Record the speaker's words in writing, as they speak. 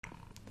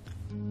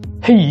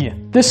Hey,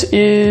 this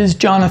is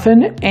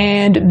Jonathan,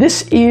 and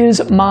this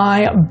is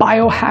my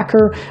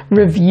biohacker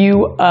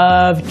review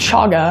of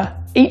chaga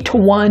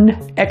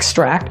 8-to-1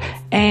 extract,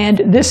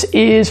 and this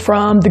is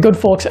from the good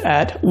folks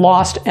at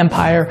Lost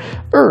Empire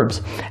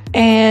Herbs.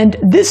 And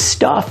this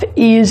stuff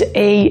is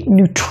a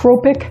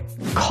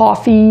nootropic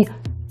coffee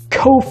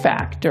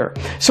cofactor.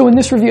 So in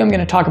this review, I'm going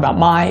to talk about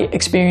my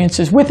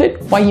experiences with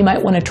it, why you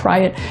might want to try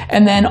it,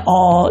 and then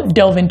I'll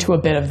delve into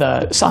a bit of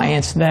the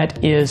science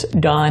that is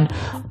done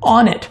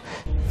on it.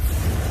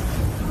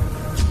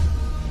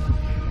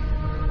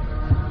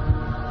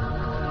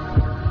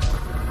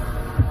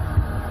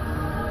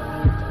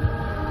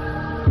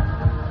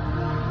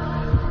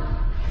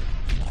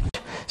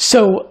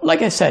 So,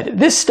 like I said,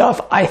 this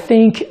stuff I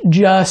think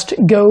just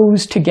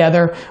goes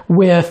together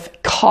with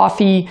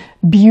coffee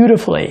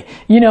beautifully.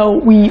 You know,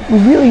 we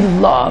really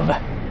love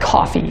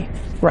coffee,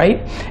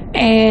 right?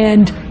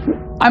 And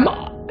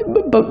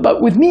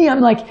but with me, I'm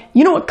like,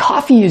 you know what,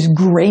 coffee is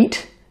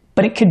great,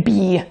 but it could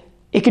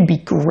be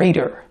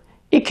greater.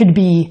 It could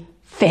be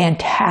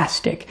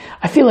fantastic.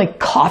 I feel like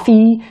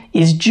coffee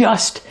is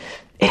just,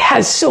 it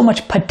has so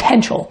much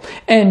potential,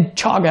 and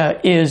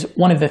chaga is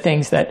one of the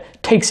things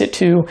that takes it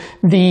to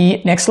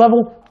the next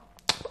level.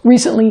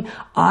 Recently,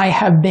 I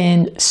have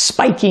been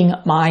spiking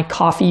my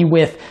coffee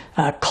with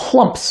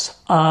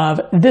clumps of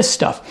this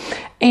stuff,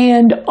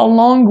 and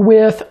along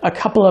with a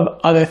couple of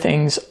other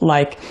things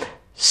like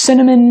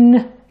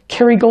cinnamon,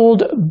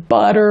 Kerrygold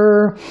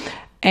butter,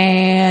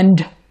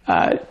 and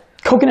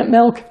coconut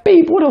milk.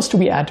 Babe, what else do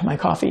we add to my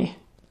coffee?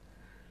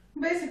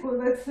 Basically,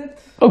 that's it.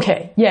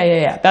 Okay,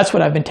 yeah. That's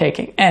what I've been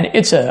taking. And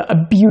it's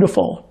a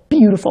beautiful,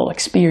 beautiful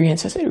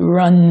experience as it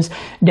runs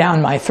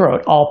down my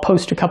throat. I'll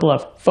post a couple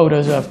of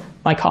photos of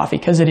my coffee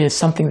because it is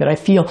something that I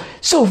feel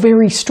so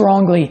very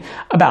strongly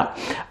about.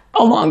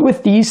 Along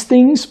with these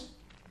things,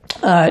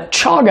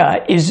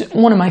 chaga is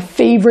one of my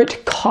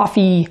favorite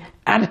coffee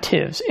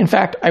additives. In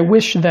fact, I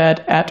wish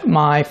that at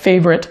my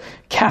favorite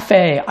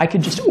cafe, I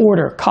could just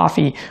order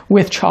coffee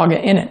with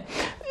chaga in it.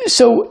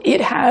 So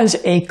it has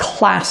a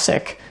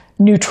classic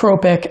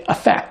nootropic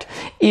effect.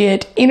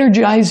 It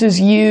energizes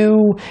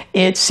you.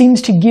 It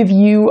seems to give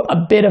you a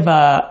bit of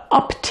a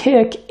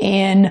uptick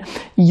in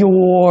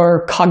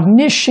your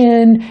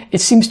cognition. It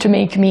seems to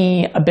make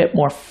me a bit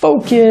more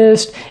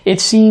focused.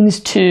 It seems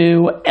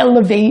to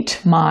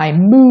elevate my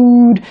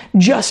mood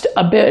just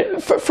a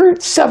bit for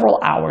several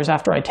hours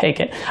after I take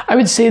it. I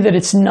would say that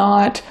it's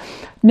not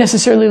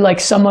necessarily like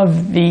some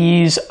of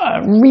these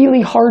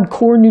really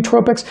hardcore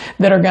nootropics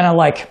that are gonna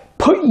like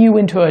put you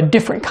into a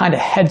different kind of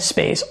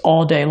headspace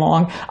all day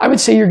long. I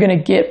would say you're going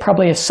to get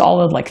probably a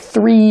solid like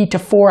 3 to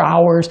 4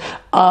 hours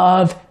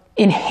of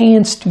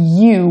enhanced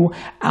you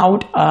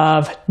out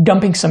of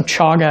dumping some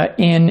chaga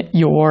in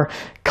your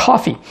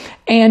coffee.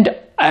 And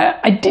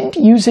I didn't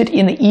use it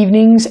in the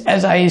evenings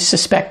as I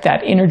suspect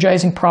that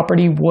energizing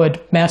property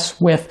would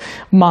mess with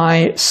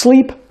my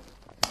sleep.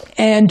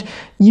 And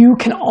you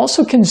can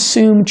also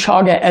consume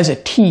chaga as a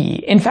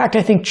tea. In fact,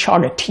 I think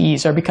chaga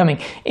teas are becoming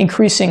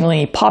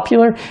increasingly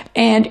popular.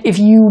 And if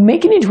you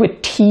make it into a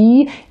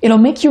tea, it'll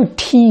make your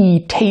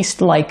tea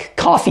taste like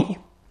coffee,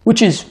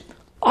 which is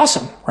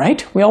awesome,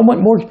 right? We all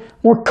want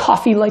more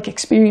coffee-like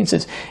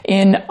experiences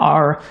in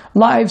our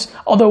lives.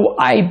 Although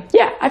I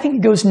think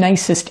it goes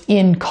nicest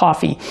in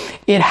coffee.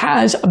 It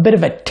has a bit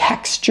of a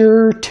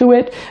texture to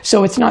it,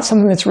 so it's not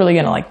something that's really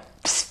gonna like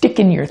stick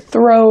in your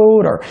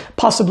throat or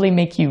possibly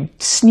make you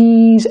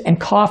sneeze and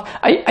cough.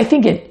 I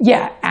think it,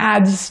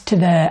 adds to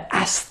the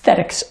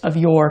aesthetics of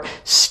your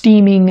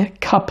steaming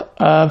cup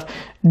of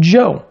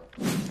joe.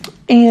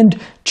 And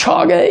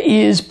chaga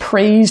is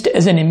praised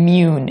as an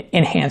immune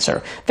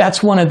enhancer.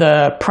 That's one of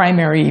the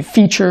primary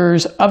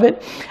features of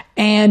it.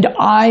 And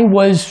I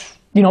was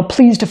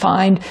pleased to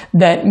find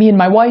that me and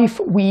my wife,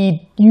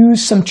 we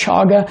use some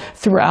chaga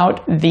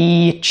throughout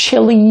the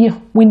chilly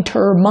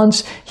winter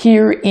months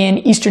here in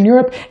Eastern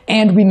Europe,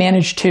 and we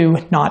managed to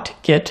not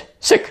get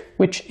sick,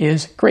 which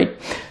is great.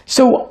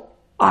 So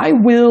I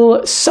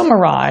will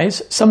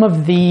summarize some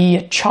of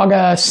the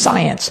chaga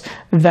science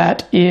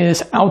that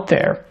is out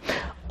there.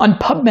 On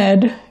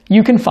PubMed,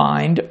 you can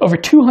find over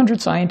 200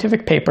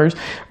 scientific papers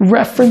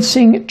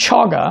referencing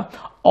chaga,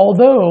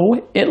 although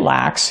it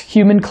lacks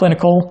human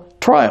clinical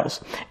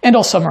trials. And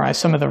I'll summarize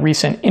some of the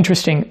recent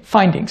interesting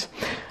findings.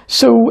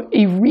 So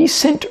a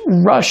recent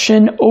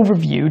Russian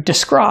overview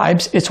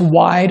describes its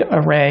wide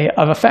array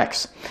of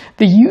effects.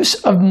 The use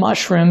of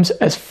mushrooms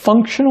as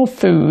functional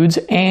foods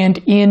and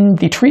in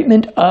the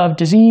treatment of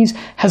disease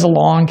has a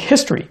long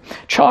history.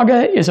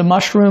 Chaga is a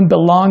mushroom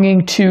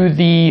belonging to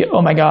the,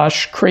 oh my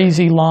gosh,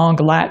 crazy long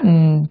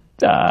Latin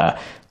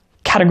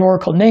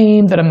categorical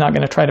name that I'm not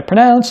going to try to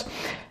pronounce.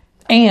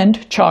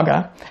 And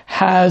chaga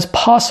has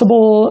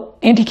possible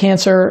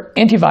anti-cancer,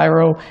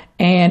 antiviral,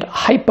 and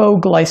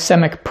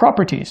hypoglycemic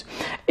properties.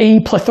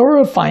 A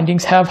plethora of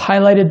findings have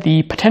highlighted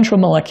the potential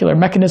molecular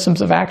mechanisms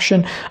of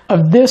action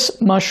of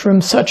this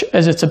mushroom, such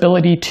as its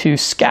ability to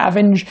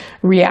scavenge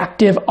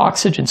reactive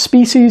oxygen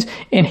species,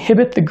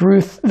 inhibit the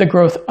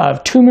growth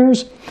of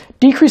tumors,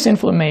 decrease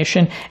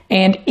inflammation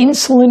and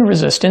insulin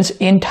resistance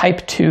in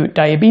type 2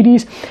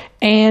 diabetes,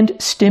 and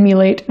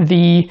stimulate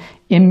the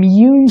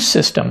immune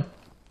system.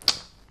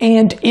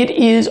 And it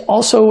is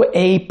also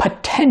a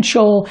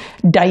potential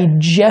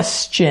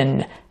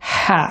digestion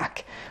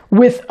hack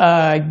with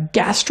a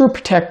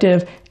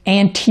gastroprotective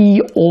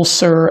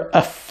anti-ulcer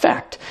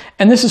effect.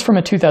 And this is from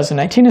a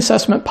 2019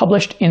 assessment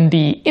published in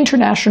the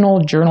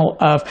International Journal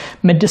of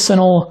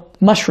Medicinal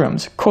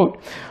Mushrooms.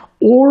 Quote,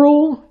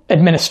 oral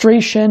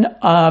administration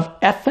of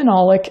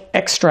ethanolic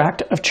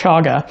extract of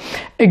chaga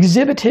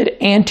exhibited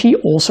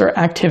anti-ulcer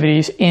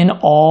activities in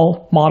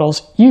all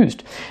models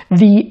used.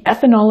 The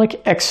ethanolic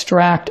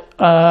extract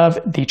of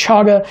the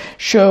chaga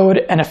showed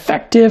an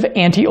effective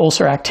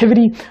anti-ulcer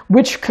activity,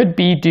 which could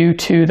be due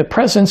to the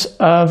presence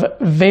of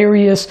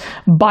various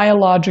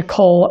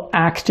biological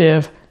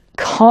active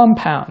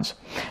compounds.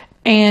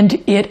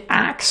 And it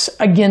acts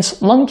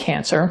against lung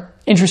cancer,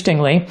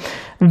 interestingly,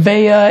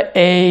 via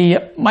a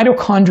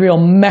mitochondrial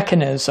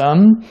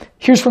mechanism.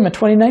 Here's from a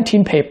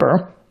 2019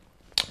 paper.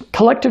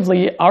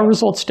 Collectively, our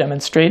results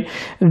demonstrate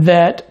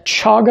that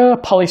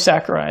chaga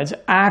polysaccharides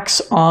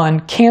acts on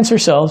cancer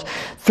cells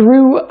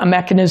through a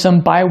mechanism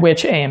by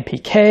which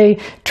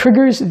AMPK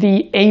triggers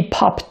the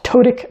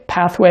apoptotic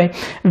pathway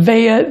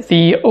via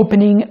the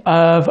opening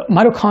of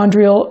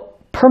mitochondrial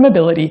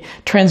permeability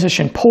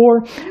transition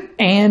pore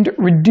and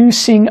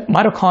reducing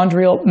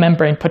mitochondrial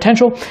membrane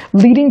potential,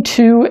 leading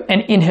to an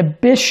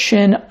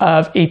inhibition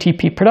of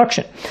ATP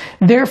production.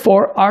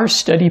 Therefore, our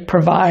study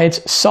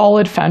provides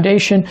solid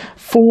foundation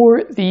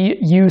for the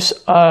use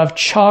of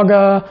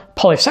chaga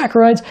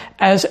polysaccharides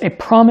as a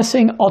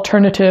promising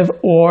alternative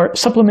or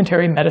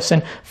supplementary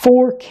medicine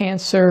for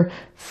cancer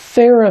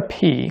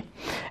therapy.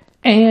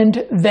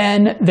 And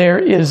then there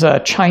is a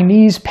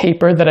Chinese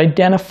paper that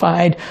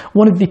identified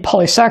one of the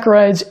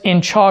polysaccharides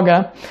in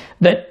chaga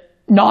that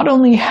not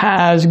only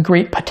has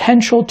great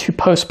potential to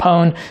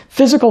postpone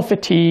physical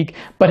fatigue,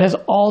 but has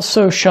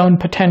also shown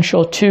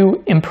potential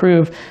to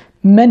improve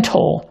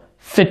mental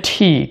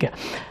fatigue.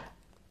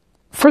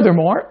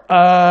 Furthermore,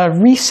 a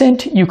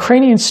recent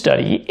Ukrainian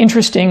study,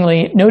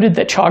 interestingly, noted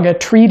that chaga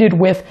treated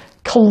with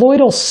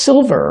colloidal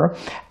silver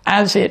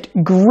as it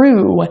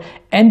grew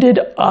ended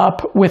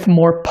up with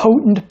more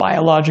potent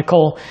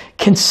biological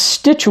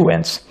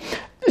constituents.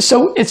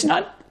 So it's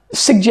not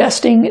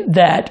suggesting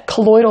that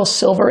colloidal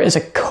silver is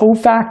a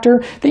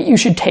cofactor that you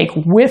should take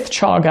with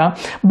chaga,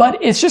 but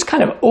it's just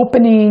kind of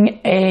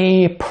opening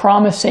a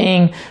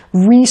promising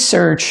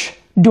research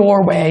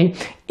doorway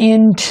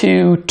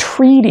into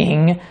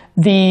treating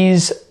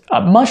these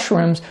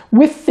mushrooms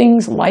with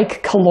things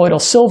like colloidal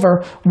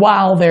silver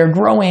while they're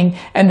growing,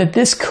 and that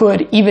this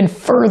could even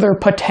further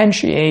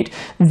potentiate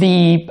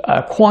the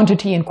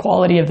quantity and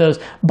quality of those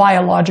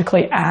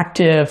biologically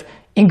active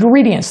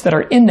ingredients that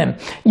are in them.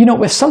 You know,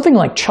 with something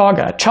like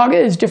chaga,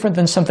 chaga is different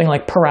than something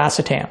like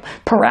piracetam.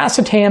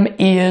 Piracetam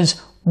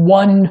is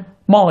one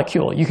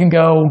molecule. You can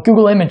go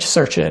Google image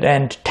search it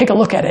and take a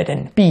look at it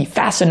and be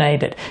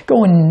fascinated.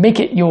 Go and make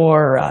it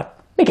your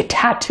make a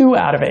tattoo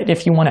out of it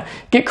if you want to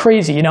get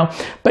crazy, you know.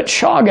 But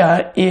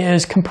chaga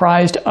is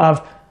comprised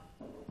of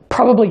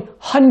probably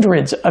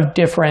hundreds of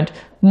different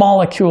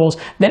molecules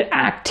that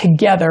act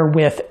together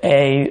with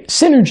a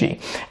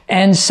synergy.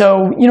 And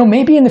so, you know,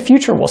 maybe in the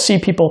future we'll see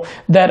people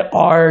that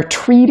are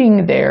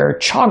treating their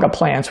chaga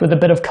plants with a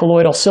bit of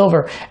colloidal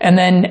silver and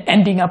then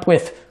ending up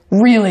with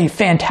really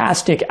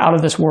fantastic, out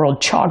of this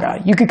world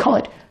chaga. You could call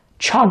it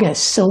chaga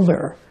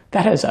silver.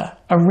 That has a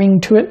ring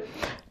to it,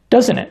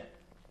 doesn't it?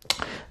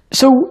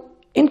 So,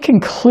 in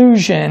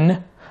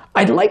conclusion,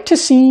 I'd like to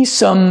see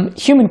some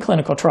human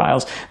clinical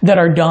trials that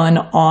are done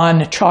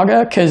on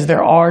chaga, because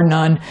there are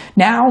none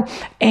now.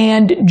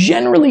 And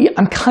generally,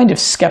 I'm kind of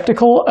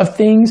skeptical of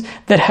things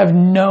that have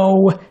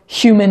no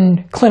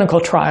human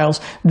clinical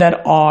trials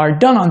that are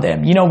done on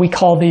them. You know, we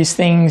call these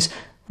things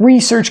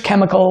research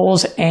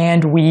chemicals,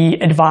 and we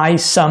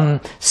advise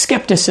some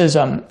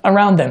skepticism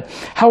around them.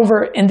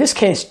 However, in this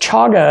case,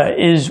 chaga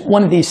is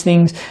one of these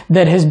things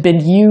that has been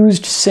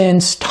used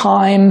since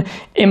time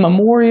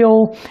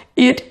immemorial.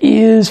 It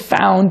is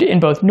found in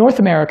both North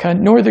America,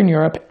 Northern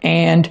Europe,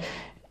 and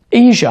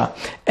Asia.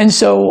 And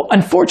so,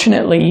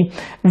 unfortunately,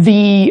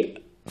 the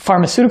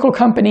pharmaceutical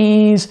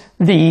companies,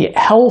 the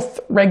health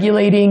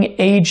regulating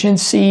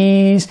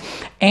agencies,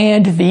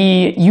 and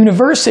the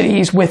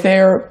universities with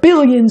their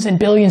billions and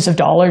billions of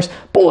dollars,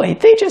 boy,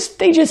 they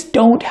just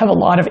don't have a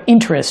lot of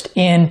interest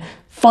in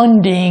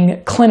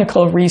funding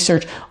clinical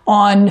research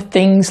on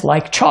things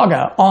like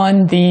chaga,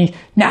 on the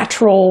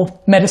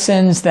natural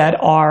medicines that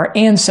our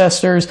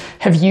ancestors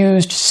have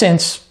used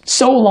since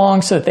so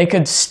long so that they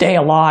could stay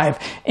alive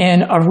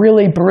in a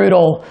really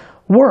brutal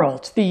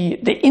world. The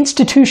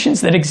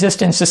institutions that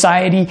exist in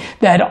society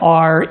that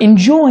are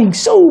enjoying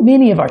so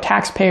many of our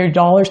taxpayer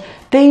dollars,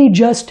 they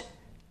just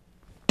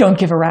don't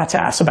give a rat's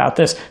ass about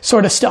this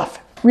sort of stuff.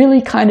 Really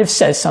kind of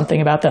says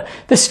something about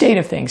the state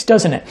of things,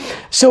 doesn't it?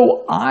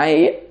 So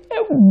I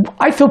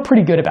feel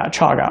pretty good about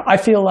chaga. I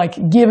feel like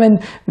given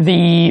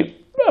the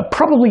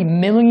probably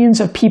millions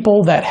of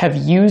people that have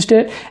used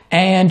it,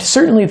 and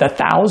certainly the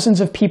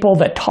thousands of people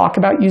that talk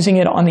about using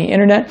it on the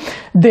internet,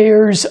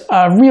 there's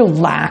a real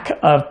lack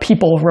of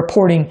people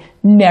reporting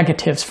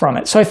negatives from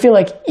it. So I feel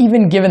like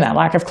even given that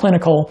lack of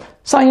clinical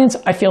science,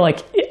 I feel like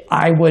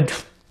I would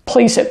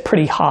place it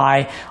pretty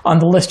high on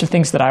the list of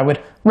things that I would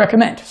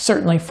recommend,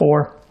 certainly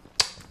for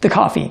the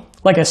coffee,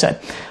 like I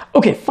said.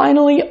 Okay,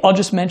 finally, I'll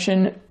just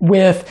mention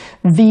with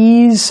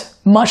these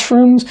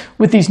mushrooms,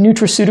 with these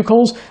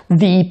nutraceuticals,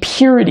 the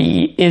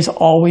purity is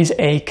always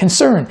a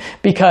concern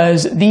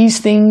because these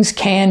things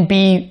can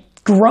be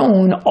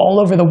grown all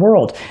over the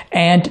world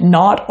and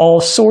not all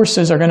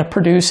sources are going to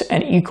produce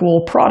an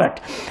equal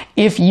product.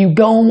 If you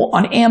go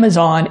on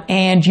Amazon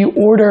and you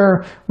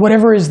order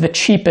whatever is the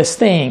cheapest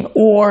thing,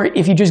 or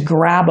if you just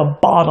grab a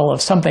bottle of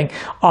something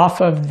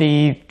off of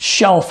the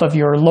shelf of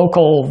your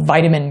local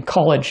Vitamin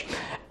Cottage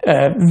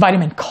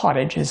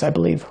is, I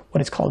believe,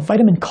 what it's called.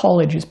 Vitamin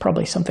College is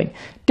probably something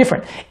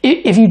different.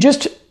 If you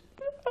just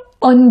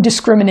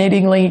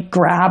undiscriminatingly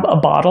grab a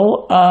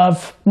bottle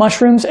of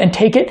mushrooms and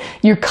take it,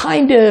 you're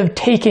kind of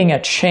taking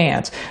a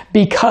chance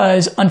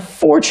because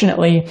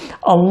unfortunately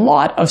a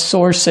lot of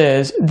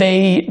sources,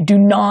 they do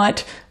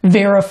not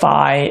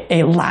verify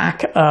a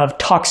lack of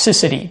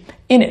toxicity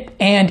in it.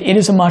 And it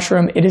is a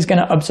mushroom. It is going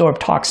to absorb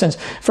toxins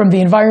from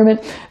the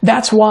environment.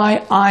 That's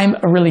why I'm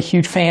a really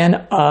huge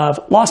fan of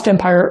Lost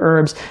Empire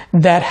Herbs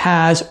that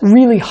has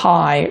really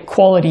high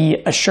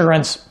quality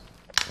assurance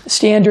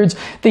standards.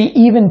 They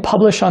even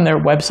publish on their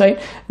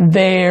website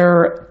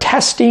their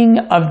testing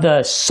of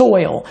the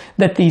soil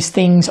that these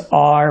things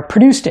are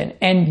produced in.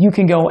 And you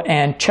can go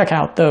and check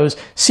out those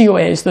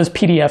COAs, those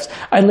PDFs.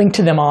 I link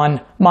to them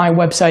on my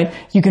website.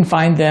 You can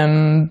find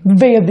them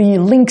via the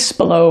links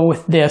below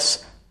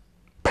this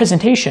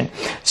presentation.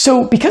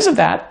 So because of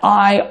that,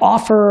 I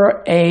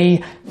offer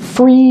a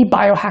free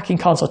biohacking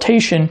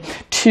consultation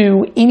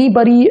to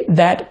anybody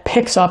that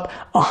picks up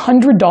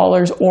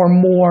 $100 or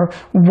more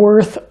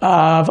worth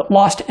of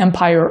Lost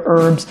Empire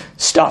Herbs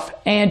stuff.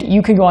 And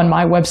you can go on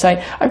my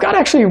website. I've got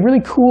actually a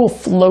really cool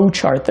flow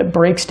chart that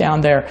breaks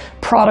down their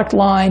product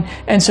line.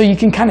 And so you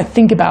can kind of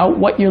think about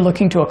what you're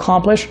looking to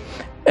accomplish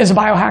as a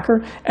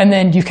biohacker, and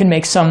then you can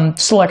make some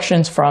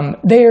selections from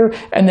there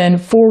and then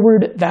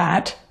forward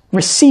that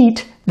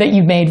receipt that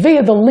you've made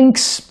via the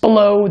links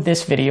below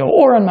this video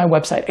or on my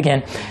website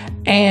again,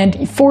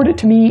 and forward it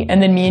to me, and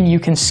then me and you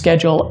can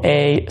schedule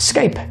a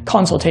Skype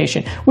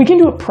consultation. We can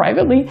do it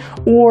privately,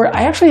 or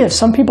I actually have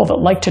some people that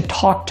like to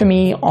talk to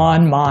me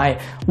on my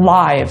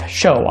live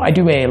show. I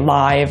do a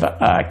live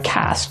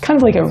cast, kind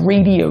of like a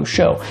radio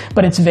show,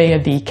 but it's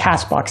via the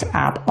CastBox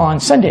app on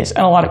Sundays,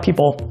 and a lot of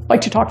people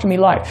like to talk to me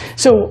live.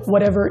 So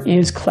whatever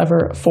is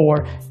clever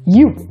for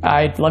you,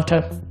 I'd love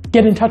to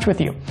get in touch with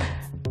you.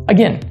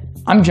 Again,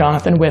 I'm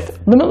Jonathan with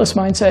Limitless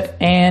Mindset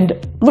and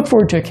look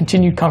forward to a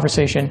continued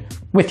conversation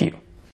with you.